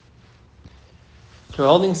So we're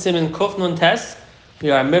holding Siman Kuf Nun Tes.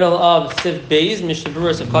 We are in the middle of Sif Beis, Mishna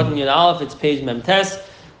Berura159.2-159.3. Aleph. It's page Mem Tes.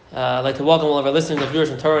 I'd like to welcome all of our listeners and viewers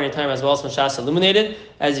from Torah Anytime as well as from Shas Illuminated.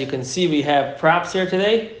 As you can see, we have props here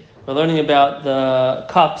today. We're learning about the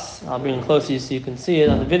cups. I'll bring them close to you so you can see it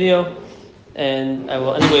on the video. And I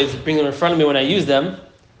will anyways bring them in front of me when I use them.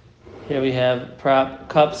 Here we have prop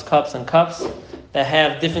cups and cups that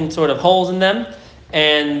have different sort of holes in them.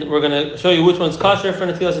 And we're going to show you which one's kosher for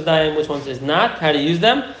Netilas Yadayim, which ones is not, how to use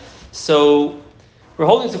them. So we're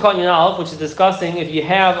holding Sukkot Yin Aleph, which is discussing if you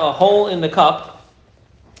have a hole in the cup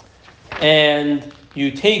and you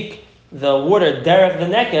take the water derech the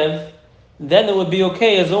nekev, then it would be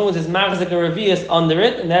okay as long as it's machzik or revius under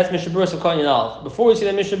it, and that's Mishna Berura Sukkot Yin Aleph. Before we see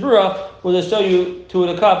that Mishna Berura, we'll just show you two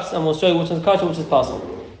of the cups and we'll show you which one's kosher, which is possible.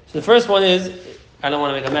 So the first one is, I don't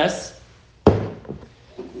want to make a mess,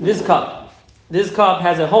 this cup. This cup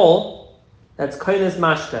has a hole that's kainas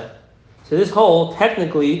mashka. So this hole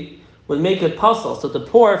technically would make it puzzle. So to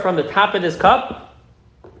pour from the top of this cup,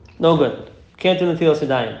 no good. Can't do Netilas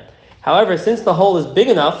Yadayim. However, since the hole is big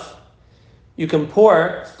enough, you can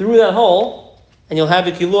pour through that hole, and you'll have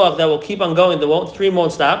a kiluach that will keep on going. The stream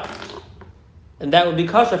won't stop, and that would be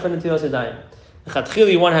kosher for Netilas Yadayim. The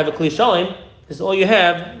chatchili, you want to have a kli shalim. This is all you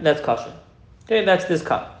have. That's kosher. Okay, that's this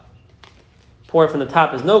cup. Pour from the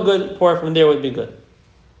top is no good. Pour from there would be good.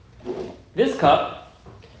 This cup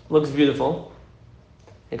looks beautiful,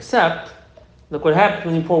 except look what happens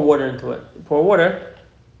when you pour water into it. You pour water.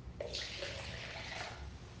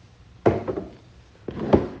 Let's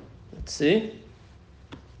see.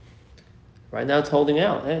 Right now it's holding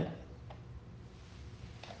out. Hey.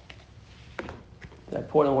 Did I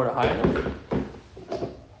pour the water high enough?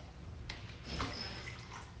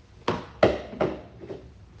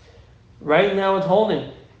 Right now it's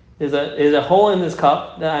holding. There's a hole in this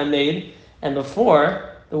cup that I made, and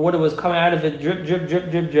before the water was coming out of it, drip, drip,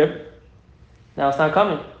 drip, drip, drip. Now it's not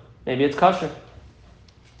coming. Maybe it's kosher.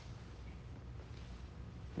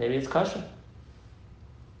 Maybe it's kosher.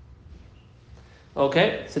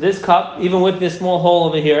 Okay, so this cup, even with this small hole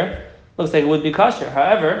over here, looks like it would be kosher.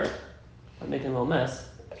 However, I'm making a little mess.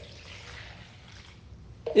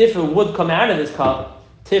 If it would come out of this cup,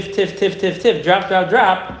 tiff, tiff, tiff, tiff, tiff, drop, drop,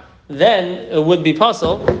 drop, then it would be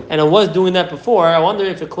puzzle, and it was doing that before. I wonder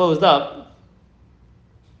if it closed up.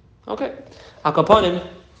 Okay. Akaponim,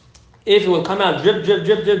 if it would come out drip, drip,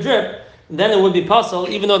 drip, drip, drip, then it would be puzzle,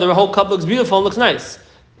 even though the whole cup looks beautiful and looks nice.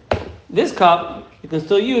 This cup, you can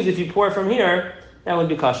still use if you pour from here, that would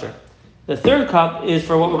be kosher. The third cup is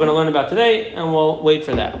for what we're going to learn about today, and we'll wait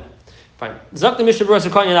for that. Fine. Zok the Mishna Berura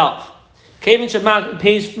Sukkot Yin Aleph. Kevin Shabbat,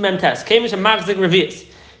 page Mem Tes. Kevin Shabbat revius.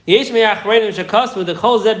 This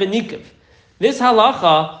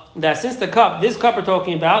halacha, that since this cup we're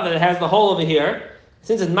talking about, that it has the hole over here,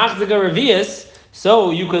 since it's machzik revius, so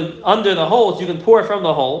you could, under the hole, so you can pour from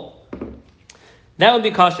the hole, that would be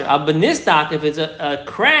kosher. Al benistak, if it's a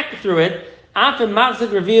crack through it, after machzik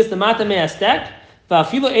revius, the mata me'astek,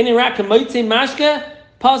 va'afilu eni rak kemoitze mashke,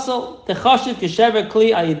 puzzle, techashiv keshever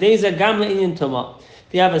kli al yedeza gam le'inyan tuma.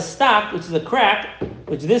 If you have a stock, which is a crack,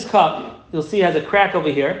 which this cup, you'll see has a crack over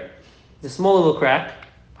here. It's a small little crack.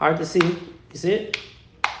 Hard to see. You see it?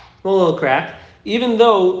 Small little crack. Even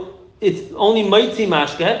though it's only mitzi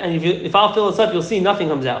mashke, and if I'll fill this up, you'll see nothing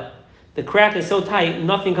comes out. The crack is so tight,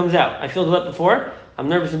 nothing comes out. I filled it up before. I'm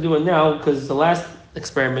nervous to do it now because the last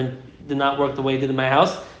experiment did not work the way it did in my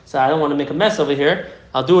house. So I don't want to make a mess over here.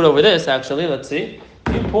 I'll do it over this, actually. Let's see.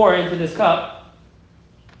 You pour into this cup.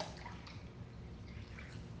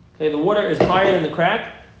 Okay, the water is higher than the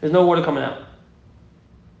crack. There's no water coming out.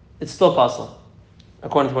 It's still possible,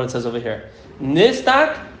 according to what it says over here.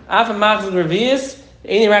 Nistak, after machzik revius,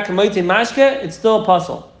 any rakamoiti mashke, it's still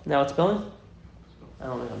possible. Now it's spilling? I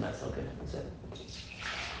don't make a mess. Okay, that's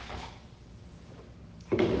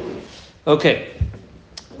it. Okay.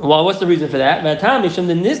 Well, what's the reason for that? The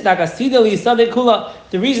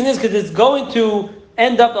reason is because it's going to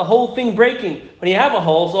end up the whole thing breaking. When you have a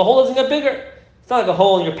hole, so the hole doesn't get bigger. It's not like a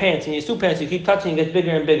hole in your pants, in your suit pants, you keep touching, it gets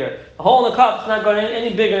bigger and bigger. A hole in the cup is not going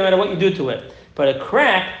any bigger no matter what you do to it. But a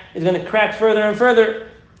crack is going to crack further and further.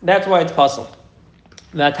 That's why it's possible.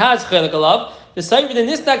 No, a crack is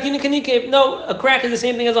the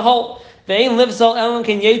same thing as a hole. It's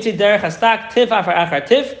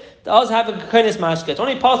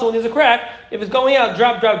only possible when there's a crack. If it's going out,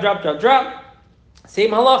 drop, drop, drop, drop, drop.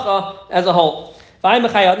 Same halacha as a hole. If you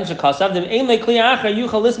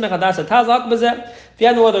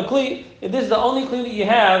have no other kli, if this is the only kli that you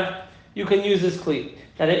have, you can use this kli.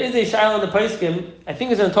 Now there is a shaila in the Paiskim, I think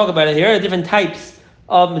he's going to talk about it here, different types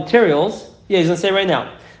of materials. Yeah, he's going to say right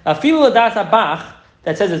now.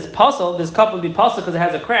 that says it's puzzle, this cup would be puzzle because it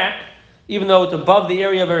has a crack, even though it's above the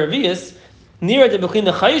area of a revius. Near the between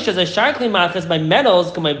the chayish as a sharkly machas by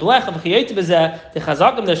metals, my blech of chayet bezeh, the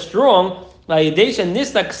chazakim they're strong.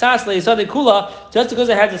 Just because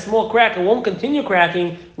it has a small crack, it won't continue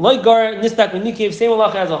cracking. Like gar nistak v'nikev, same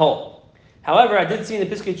halacha as a whole. However, I did see in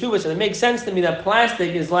the Piskei Teshuvah, and it makes sense to me that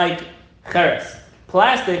plastic is like cheres.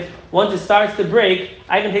 Plastic, once it starts to break,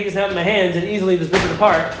 I can take this out of my hands and easily just rip it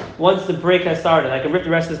apart once the break has started. I can rip the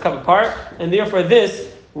rest of this cup apart, and therefore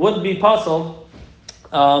this would be puzzled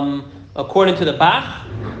according to the Bach.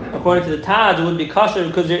 According to the Taj, it would be kosher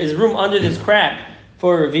because there is room under this crack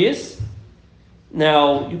for revius.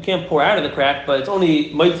 Now, you can't pour out of the crack, but it's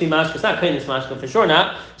only Moitzi Mashka, it's not Kainis Mashka, for sure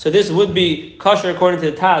not. So this would be kosher according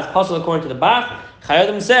to the Taz, puzzle according to the Bach.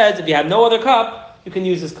 Chayadim says, if you have no other cup, you can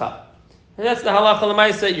use this cup. And that's the halacha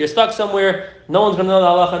l'maisa. You're stuck somewhere, no one's going to know the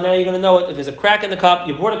halacha, now you're going to know it. If there's a crack in the cup,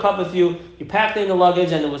 you brought a cup with you, you packed it in the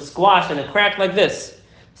luggage, and it was squashed and it cracked like this.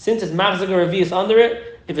 Since it's machzak or revius under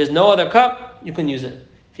it, if there's no other cup, you can use it.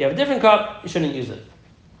 If you have a different cup, you shouldn't use it.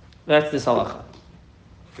 That's this halacha.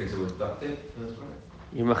 Fix it with duct tape?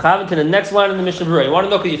 You're mechavan to the next line in the Mishna Berura. You want to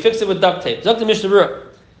know, can you fix it with duct tape? Zok the Mishna Berura.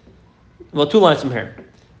 Well, 2 lines from here.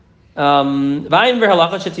 By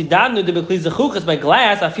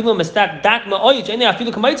glass,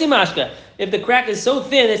 if the crack is so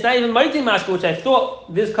thin, it's not even mighty mashka, which I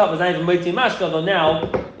thought this cup was not even mighty mashka, although now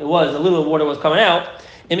it was, a little water was coming out.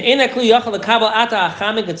 If it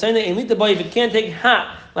can't take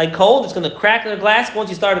hot, like cold, it's going to crack the glass. Once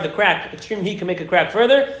you started the crack, extreme heat can make it crack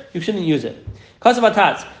further. You shouldn't use it. Can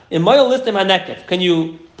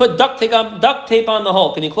you put duct tape on the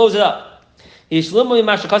hole? Can you close it up? Tit, like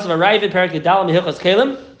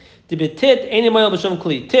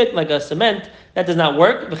a cement, that does not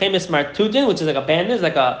work. Which is like a bandage,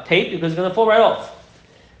 like a tape, because it's going to fall right off.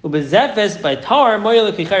 By tar,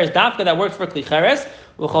 that works for klicheres.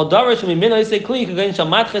 If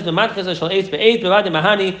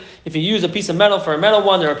you use a piece of metal for a metal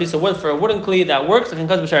one or a piece of wood for a wooden kli, that works. Look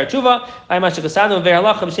what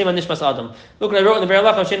I wrote in the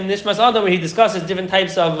Verhalach of Shem Nishmas Adam, where he discusses different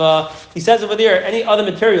types of, he says over there, any other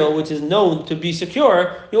material which is known to be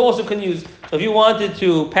secure, you also can use. So if you wanted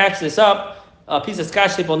to patch this up, a piece of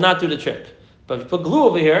Scotch tape will not do the trick. But if you put glue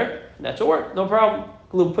over here, that should work, no problem.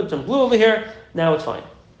 Put some glue over here, now it's fine.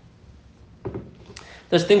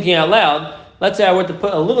 Just thinking out loud, let's say I were to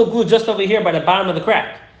put a little glue just over here by the bottom of the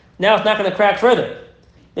crack. Now it's not going to crack further.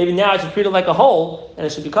 Maybe now I should treat it like a hole, and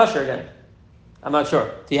it should be kosher again. I'm not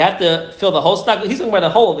sure. Do you have to fill the hole? He's talking about the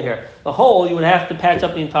hole over here. The hole, you would have to patch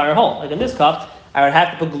up the entire hole. Like in this cup, I would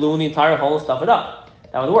have to put glue in the entire hole and stuff it up.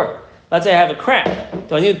 That would work. Let's say I have a crack.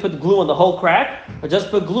 Do I need to put the glue on the whole crack? Or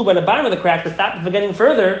just put glue by the bottom of the crack to stop it from getting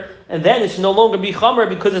further, and then it should no longer be chamer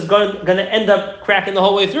because it's going to end up cracking the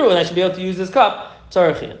whole way through, and I should be able to use this cup.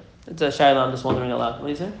 Tzarachin. It's a shayla, I'm just wondering aloud. What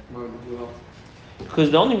do you say?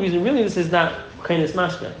 Because the only reason, really, this is not chenis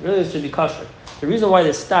mashka. Really, this should be kosher. The reason why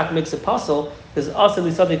this stock makes it puzzle is also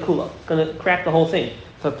lisade kula. It's going to crack the whole thing.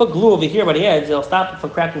 If I put glue over here by the edge, it'll stop it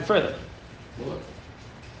from cracking further.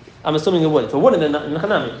 I'm assuming it would. If it wouldn't, then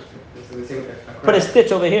nachanami. Put a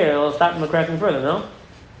stitch over here, it'll stop it from cracking further, no?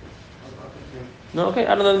 No, okay,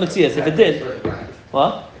 I don't know the Matthias. If it did.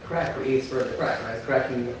 What? The crack creates further crack, right? It's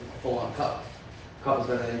cracking a full-on cup. Cup is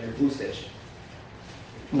better than your glue stitch.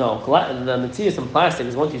 No, the Matthias in plastic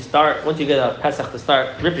is once you get a Pesach to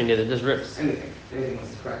start ripping it, it just rips. Anything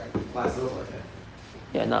once it's cracked. Plastic looks like that.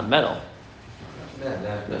 Yeah, not metal.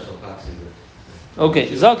 Special plastic.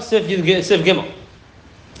 Okay, Zok Sif Gimel.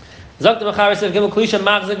 Zok the Machar Sif Gimel Klisha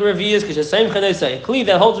Machzak Revius Kisha Same Chanesai. A kli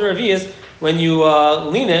that holds a revius, when you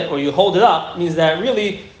lean it or you hold it up, means that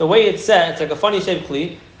really the way it's set, it's like a funny shaped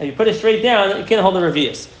kli, and you put it straight down, it can't hold a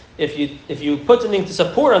revius. If you put something to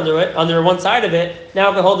support under one side of it,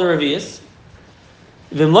 now it can hold the revius.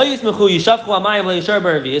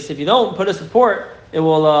 If you don't put a support, it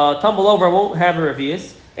will tumble over, it won't have a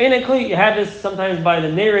revius. And you have this sometimes by the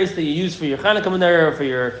neres that you use for your Chanukah menorah or for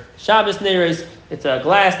your Shabbos neres. It's a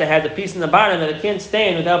glass that has a piece in the bottom that it can't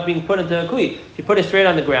stand without being put into a kli. If you put it straight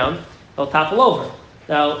on the ground, it'll topple over.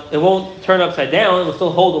 Now, it won't turn upside down, it will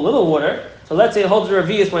still hold a little water. So let's say it holds the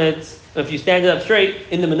revius if you stand it up straight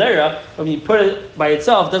in the menorah, when you put it by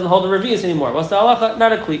itself, it doesn't hold the revius anymore. What's the halacha?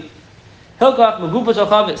 Not a kli. Hilkach megufa shel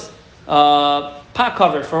chavis. Pot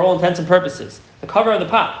cover for all intents and purposes. The cover of the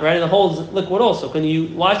pot, right? And it holds liquid also. Can you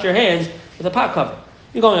wash your hands with a pot cover?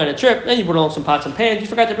 You're going on a trip, then you put on some pots and pans, you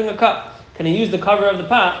forgot to bring a cup. Can you use the cover of the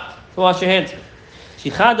pot to wash your hands?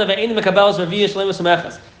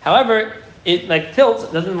 However, it like tilts,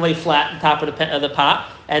 it doesn't lay flat on top of the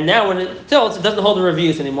pot, and now when it tilts, it doesn't hold the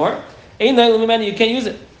revius anymore. You can't use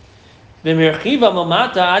it. If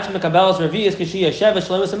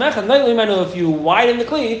you widen the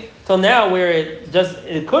kli till now where it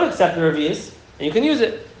could accept the revius, and you can use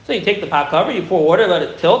it. So you take the pot cover, you pour water, let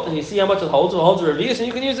it tilt, and you see how much it holds. It holds a revius, and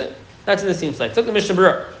you can use it. That's in the seam slide. Took the Mishna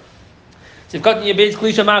Berura. So you've got in your base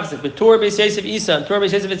klisha machzik, but Torah base Yosef Isa, and Torah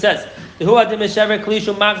base Yosef it says, if you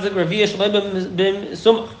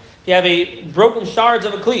have a broken shards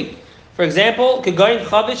of a kli, for example, kegayin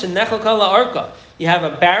chavish and nechel kala arka. You have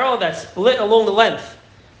a barrel that's split along the length.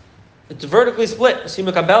 It's vertically split. You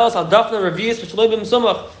have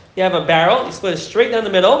a barrel, you split it straight down the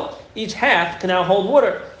middle. Each half can now hold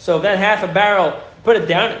water. So if that half a barrel, put it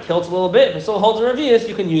down, it tilts a little bit. If it still holds a revius,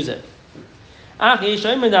 you can use it.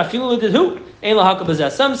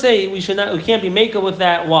 Some say we can't be maker with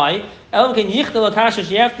that. Why? You have to be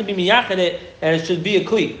miyached it, and it should be a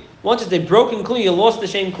kli. Once it's a broken kli, you lost the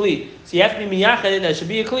same kli. So you have to be miyached it, and it should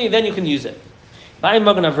be a kli, then you can use it. You cannot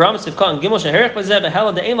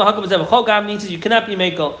be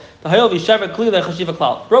makel.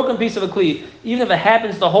 Broken piece of a kli, even if it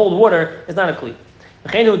happens to hold water, is not a kli.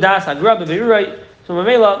 So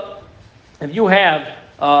if you have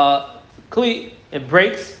kli, it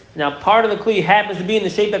breaks. Now part of the kli happens to be in the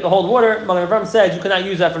shape that can hold water. Magen Avram says you cannot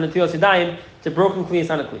use that for netilas yadayim. It's a broken kli, it's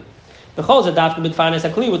not a kli. The chol is adapted with finance a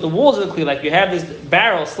kli with the walls of the kli, like you have this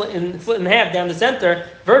barrel split in half down the center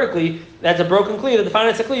vertically. That's a broken kli. The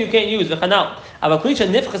finance a kli you can't use. V'chanal.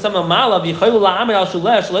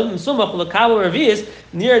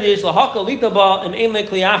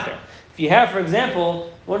 If you have, for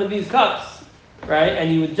example, one of these cups, right,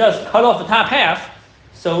 and you would just cut off the top half,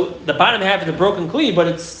 so the bottom half is a broken kli, but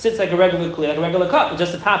it sits like a regular kli, like a regular cup.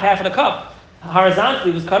 Just the top half of the cup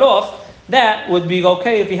horizontally was cut off. That would be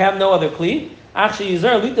okay if you have no other kli. Actually,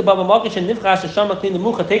 take from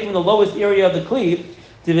the lowest area of the kli.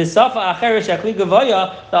 The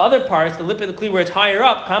other parts, the lip of the kli where it's higher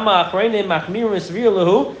up, that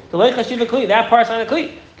part's not a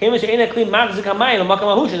kli.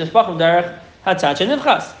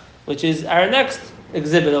 Which is our next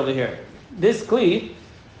exhibit over here. This kli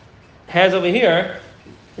has over here,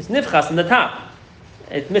 it's nifchas in the top.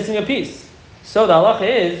 It's missing a piece. So the halacha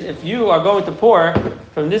is, if you are going to pour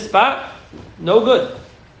from this spot, no good.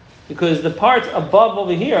 Because the parts above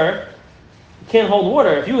over here can't hold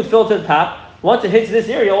water. If you would fill to the top, once it hits this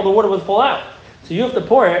area, all the water would fall out. So you have to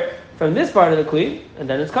pour it from this part of the kli, and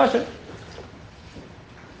then it's kosher.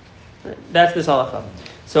 That's this halacha.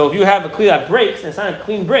 So if you have a kli that breaks, and it's not a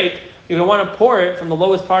clean break, you're going to want to pour it from the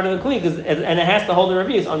lowest part of the kli, and it has to hold the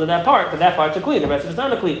revius under that part, but that part's a kli, the rest of it's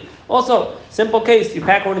not a kli. Also, simple case, you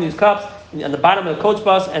pack one of these cups on the bottom of the coach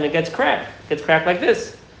bus, and it gets cracked. It gets cracked like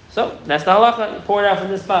this. So, that's the halacha. You pour it out from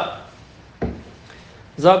this spot.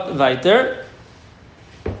 Zok weiter.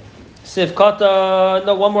 Sivkata,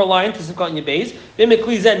 no, one more line to Sivkata in your base. If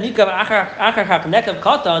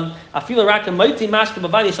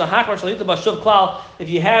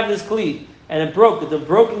you have this kli, and it broke, it's a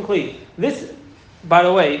broken kli. This, by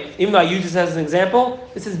the way, even though I use this as an example,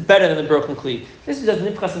 this is better than the broken kli. This is just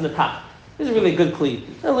nifchas in the top. This is a really good kli.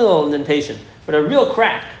 A little indentation. But a real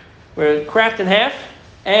crack, where it cracked in half,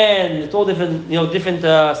 and it's all different, different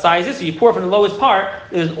sizes, so you pour from the lowest part,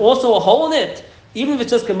 there's also a hole in it. Even if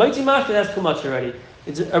it's just kamaitzi mashka, that's too much already.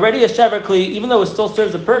 It's already a shever kli, even though it still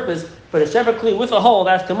serves a purpose, but a shever kli with a hole,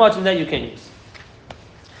 that's too much, and that you can use.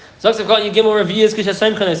 Right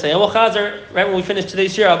when we finish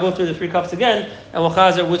today's share, I'll go through the 3 cups again, and we'll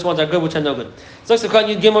chazer which ones are good, which are no good.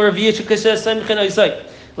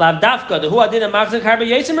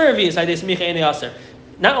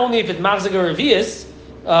 Not only if it's machzik or revius,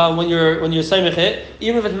 when you're saimich it,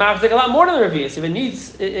 even if it's machzik a lot more than the revius. If it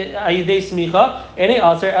needs ayidei smicha, any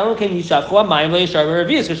aser elam ken yishafchu amayim leishar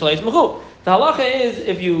revius k'shaleis mechu. The halacha is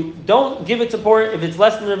if you don't give it support, if it's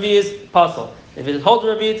less than revius, puzzle. If it holds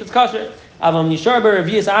revius, it's kosher.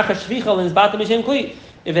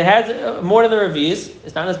 If it has more than the revius,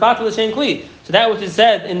 it's not as batal l'shem kli. So that which is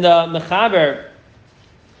said in the mechaber,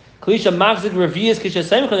 klisha machzik revius kisha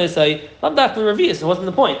semcha they say, not that for revius. It wasn't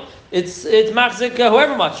the point. It's machzik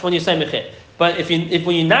however much when you semich it. But if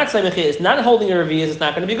when you're not semich it, it's not holding a revius, it's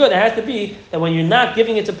not going to be good. It has to be that when you're not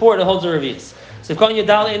giving it support, it holds a revius. So if you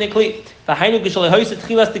dal in a kli,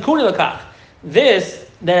 this.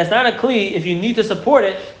 That it's not a kli if you need to support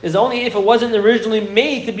it is only if it wasn't originally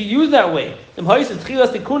made to be used that way.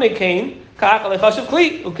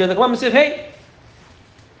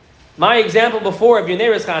 My example before of your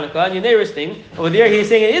neighbor's Hanukkah and your neighbor's thing, over there he's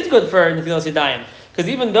saying it is good for Netilas Yadayim. Because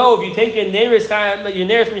even though if you take your nearest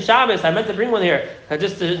from Shabbos, I meant to bring one here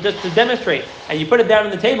just to demonstrate, and you put it down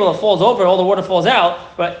on the table, it falls over, all the water falls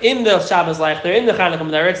out. But in the Shabbos Leichter, in the Chanukah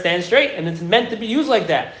Menorah, it stands straight, and it's meant to be used like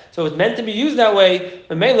that. So it's meant to be used that way.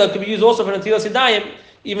 The Mela could be used also for Netilas Yadayim,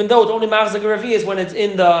 even though it's only Machzak Revius when it's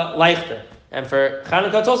in the Leichter. And for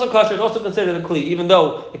Chanukah, it's also kosher. It's also considered a kli, even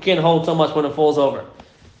though it can't hold so much when it falls over.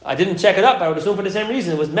 I didn't check it up, but I would assume for the same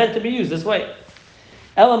reason. It was meant to be used this way.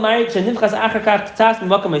 We're talking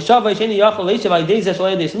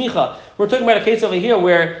about a case over here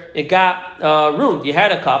where it got ruined. You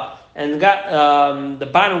had a cup and got the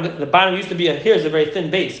bottom used to be here's a very thin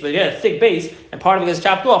base, but you had a thick base and part of it is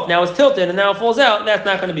chopped off. Now it's tilted and now it falls out. That's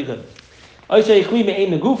not going to be good. Or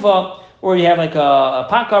you have like a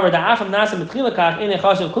pot cover that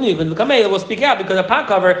will speak out because a pot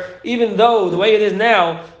cover, even though the way it is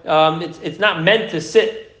now, it's not meant to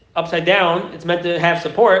sit upside down. It's meant to have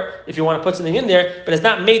support if you want to put something in there, but it's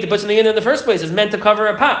not made to put something in the first place. It's meant to cover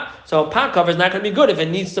a pot. So a pot cover is not going to be good if it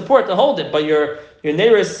needs support to hold it. But your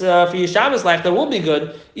neighbors for your Shabbos life that will be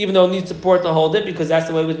good, even though it needs support to hold it because that's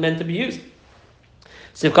the way it was meant to be used.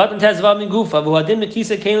 Megufa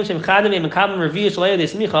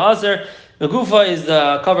is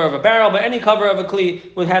the cover of a barrel, but any cover of a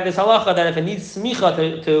kli would have this halacha that if it needs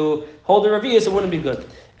smicha to hold the revius, it wouldn't be good.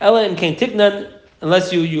 Ella and kain tiknan,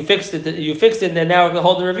 unless you fixed it, and then now it can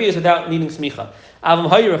hold the revius without needing smicha.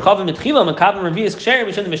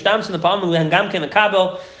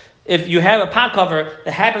 If you have a pot cover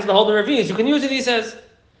that happens to hold the revius, you can use it, he says.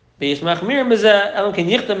 Some are machmir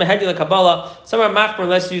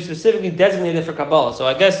unless you specifically designate it for Kabbalah. So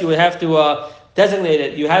I guess you would have to designate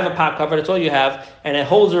it. You have a pot cover, that's all you have, and it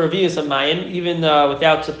holds a revius of mayim, even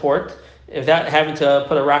without support, without having to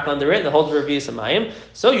put a rock under it, it holds a revius of mayim.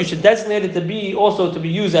 So you should designate it to be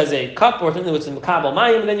used as a cup or something that's in Kabbalah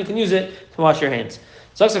mayim, and then you can use it to wash your hands.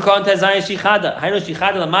 So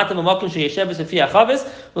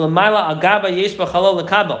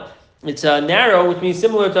it's narrow, which means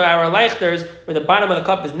similar to our leichters, where the bottom of the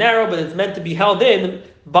cup is narrow, but it's meant to be held in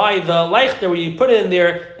by the leichter, where you put it in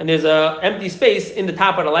there, and there's an empty space in the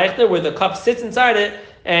top of the leichter where the cup sits inside it,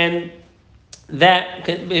 and if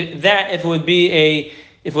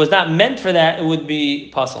it was not meant for that, it would be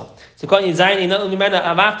puzzle. So even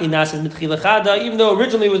though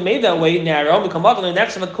originally it was made that way, narrow,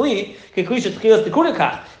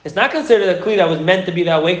 it's not considered a kli that was meant to be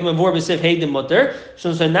that way.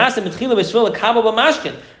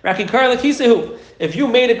 If you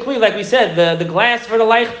made a kli, like we said, the glass for the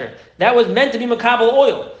leichter, that was meant to be makabel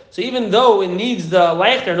oil. So even though it needs the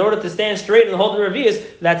leichter in order to stand straight and hold the revius,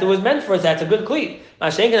 that it was meant for it, that's a good kli. A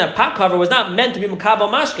pot cover was not meant to be makabel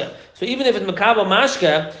mashka. So even if it's makabel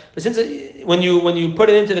mashka, but since when you put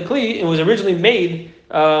it into the kli, it was originally made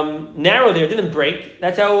narrow there, it didn't break.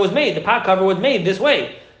 That's how it was made. The pot cover was made this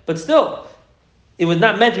way. But still, it was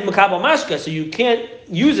not meant to be makabel mashka, so you can't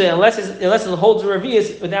use it unless it holds the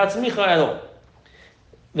revius without smicha at all.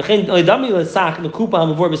 The machmir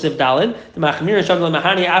shagla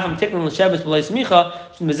mahani afam tiknun l'sheves b'lei smicha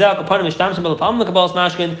sh'mezel kapanim mishtamshim b'lepam l'kabalas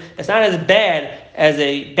mashkin. It's not as bad as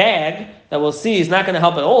a bag that we'll see. It's not going to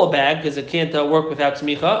help at all a bag because it can't work without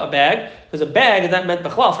smicha. A bag because a bag is not meant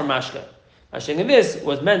b'chlal for mashka. Mashkin this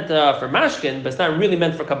was meant for mashkin, but it's not really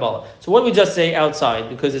meant for Kabbalah. So what do we just say outside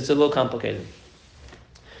because it's a little complicated.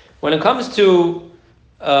 When it comes to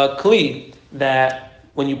kli that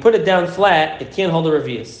when you put it down flat, it can't hold a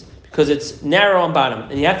revius because it's narrow on bottom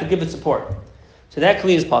and you have to give it support. So that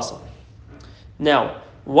kli is possible. Now,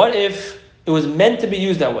 what if it was meant to be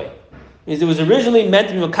used that way? It was originally meant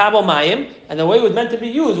to be makabel mayim, and the way it was meant to be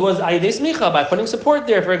used was ayidei smicha, by putting support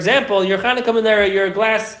there. For example, your Chanukah Menorah, your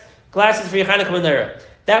glasses for your Chanukah Menorah.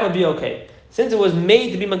 That would be okay. Since it was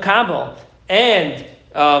made to be makabel, and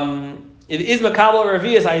it is makabel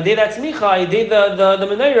revius, ayidei that smicha, ayidei the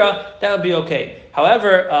menorah, that would be okay.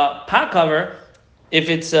 However, pot cover, if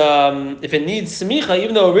it needs smicha,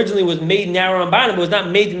 even though originally it was made narrow on bottom, it was not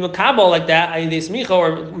made to be makabel like that, ayidei smicha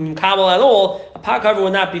or makabel at all, a pot cover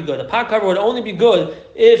would not be good. A pot cover would only be good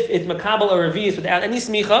if it's makabel or revius without any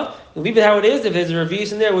smicha. You leave it how it is. If there's a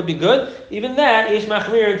revius in there, it would be good. Even that, yesh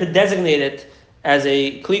machmir to designate it as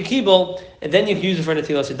a kli kibul, and then you can use it for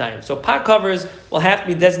netilas yadayim. So pot covers will have to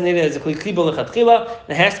be designated as a kli kibul lechatchila, and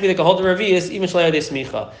it has to be like a holder revius, even shlayadei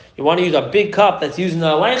smicha. You want to use a big cup that's using a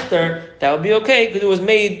leichter, that would be okay because it was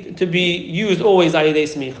made to be used always ayidei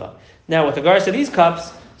smicha. Now, with regards to these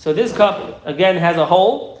cups, so this cup again has a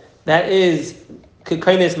hole that is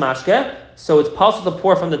kainis mashke, so it's possible to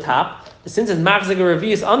pour from the top. since it's machzik a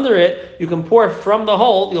revius under it, you can pour from the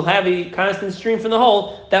hole. You'll have a constant stream from the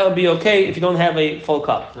hole. That would be okay if you don't have a full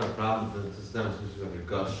cup. It's not a problem, but it's down since you have a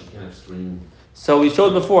gush, you can't have stream. So we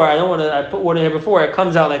showed before. I put water in here before. It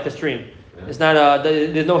comes out like a stream. Yeah. It's not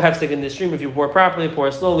there's no hefsek in the stream. If you pour properly,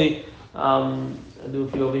 pour slowly. I'll do a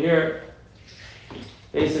few over here.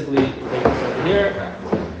 Basically, you take this over here.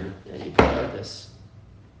 And you pour it like this.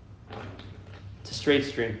 It's a straight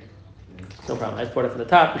stream. No problem. I just poured it from the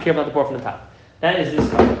top. Be careful not to pour from the top. That is this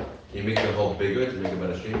cup. Can you make the hole bigger to make a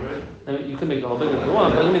better stream, right? I mean, you can make the hole bigger if you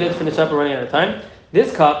want, but let me just finish up. We're running out of time.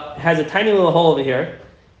 This cup has a tiny little hole over here.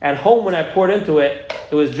 At home, when I poured into it,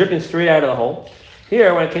 it was dripping straight out of the hole.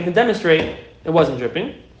 Here, when I came to demonstrate, it wasn't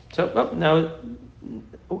dripping. So, now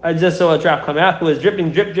I just saw a drop come out. It was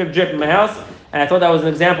dripping, drip, drip, drip in my house. And I thought that was an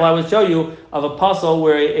example I would show you of a puzzle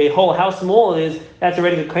where a hole, how small it is, that's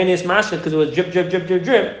already a kainis mashka because it was drip, drip, drip, drip,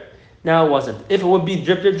 drip. Now it wasn't. If it would be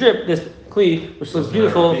drip, drip, drip, this kli, which looks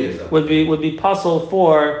beautiful, would be puzzle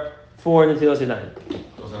for Netilas Yadayim.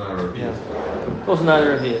 Those are not revias. Those are not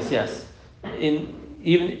revias, yes. Okay.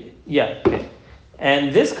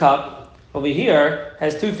 And this cup over here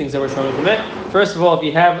has two things that we're showing from it. First of all, if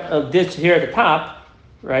you have a dish here at the top,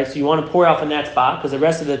 right, so you want to pour out from that spot because the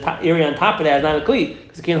rest of the area on top of that is not a kli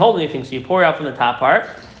because it can't hold anything. So you pour out from the top part,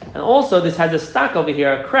 and also this has a stock over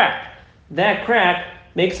here, a crack. That crack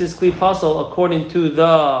makes this kli puzzle according to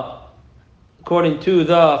the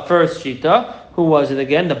first shita. Who was it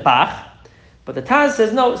again? The Bach. But the Taz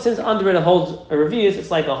says no. Since under it holds a revius,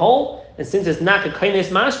 it's like a hole, and since it's not a kainis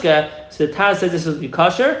mashka, so the Taz says this will be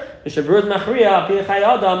kosher. Mishna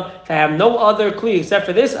Berura159.2-159.3. If I have no other kli except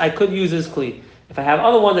for this, I could use this kli. If I have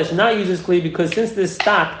other ones, I should not use this kli because since this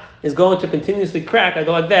stock is going to continuously crack, I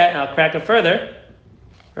go like that and I'll crack it further.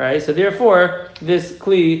 Right? So therefore, this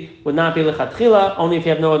kli would not be lechatchila, only if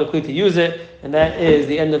you have no other kli to use it. And that is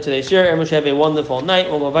the end of today's shir. Everyone should have a wonderful night.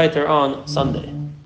 We'll go weiter on Sunday.